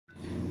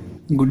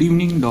Good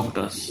evening,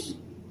 doctors.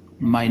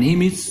 My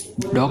name is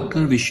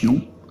Dr.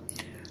 Vishnu.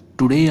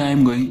 Today I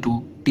am going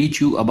to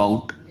teach you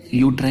about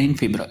uterine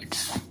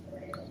fibroids.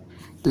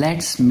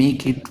 Let's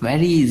make it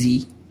very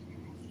easy.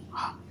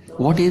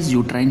 What is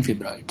uterine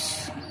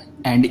fibroids?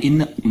 And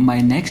in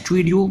my next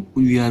video,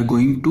 we are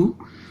going to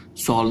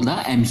solve the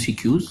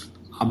MCQs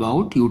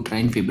about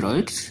uterine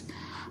fibroids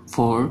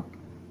for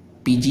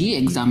PG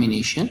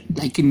examination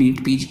like in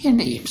NEET PG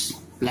and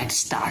AIMS. Let's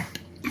start.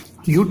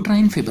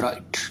 Uterine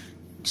fibroid.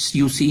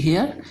 You see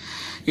here,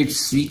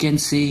 we can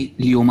say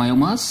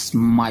leiomyomas,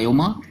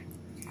 myoma,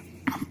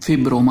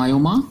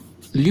 fibromyoma,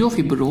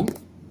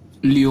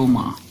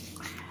 leofibroleoma,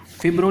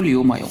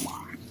 fibroleiomyoma.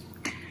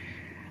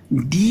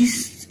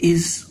 This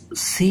is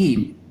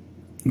same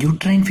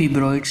uterine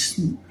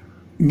fibroids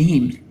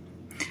name.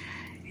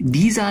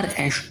 These are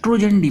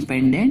estrogen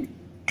dependent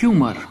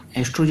tumor.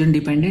 Estrogen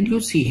dependent, you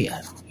see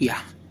here. Yeah,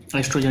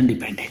 estrogen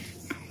dependent.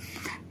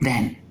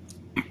 Then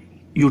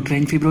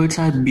uterine fibroids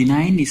are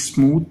benign,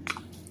 smooth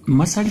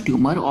muscle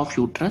tumor of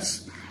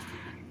uterus.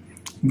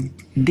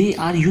 They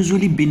are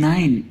usually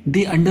benign.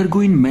 They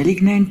undergo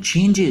malignant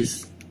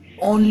changes.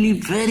 Only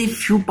very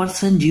few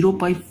percent,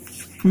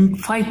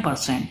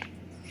 0.5%.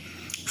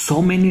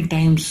 So many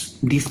times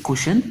this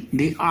question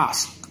they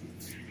ask.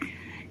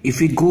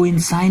 If we go in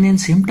sign and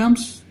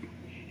symptoms,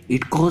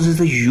 it causes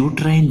the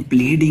uterine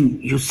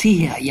bleeding. You see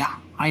here, yeah,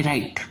 I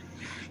write.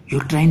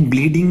 Uterine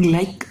bleeding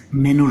like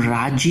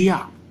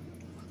menorrhagia.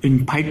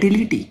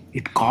 Infertility,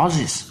 it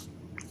causes.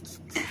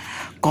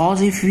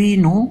 Cause if we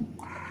know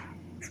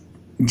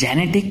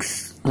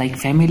genetics like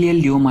familial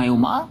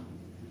leiomyoma,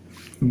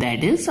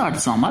 that is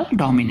autosomal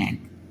dominant.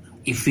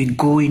 If we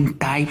go in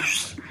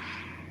types,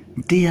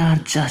 they are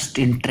just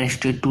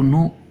interested to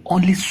know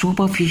only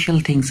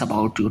superficial things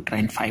about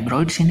uterine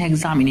fibroids in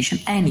examination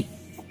any.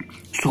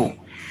 So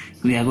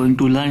we are going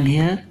to learn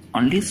here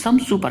only some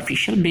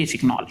superficial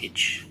basic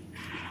knowledge.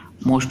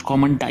 Most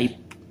common type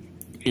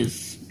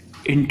is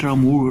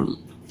intramural.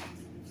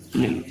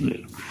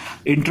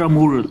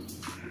 Intramural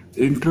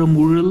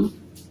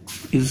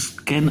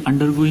can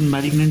undergo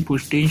malignant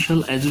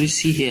potential as we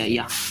see here.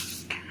 Yeah,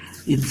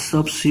 in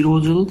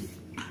subserosal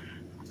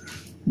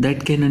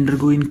that can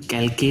undergo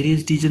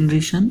calcareous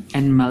degeneration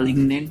and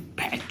malignant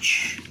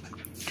patch.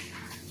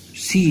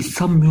 See,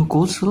 some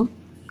mucosal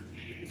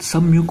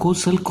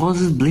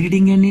causes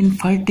bleeding and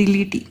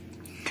infertility,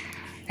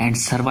 and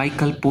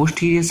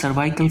posterior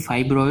cervical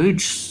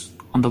fibroids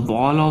on the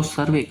wall of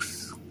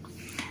cervix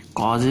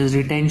causes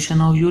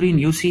retention of urine.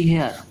 You see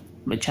here,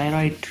 which I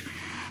write.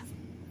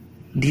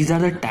 These are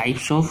the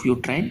types of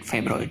uterine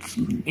fibroids.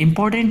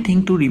 Important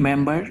thing to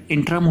remember,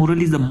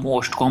 intramural is the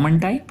most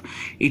common type.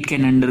 It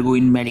can undergo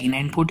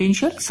malignant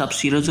potential,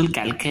 subserosal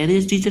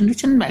calcareous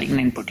degeneration,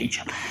 malignant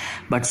potential.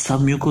 But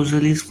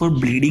submucosal is for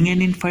bleeding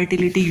and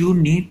infertility. You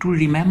need to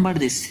remember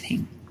this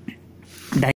thing.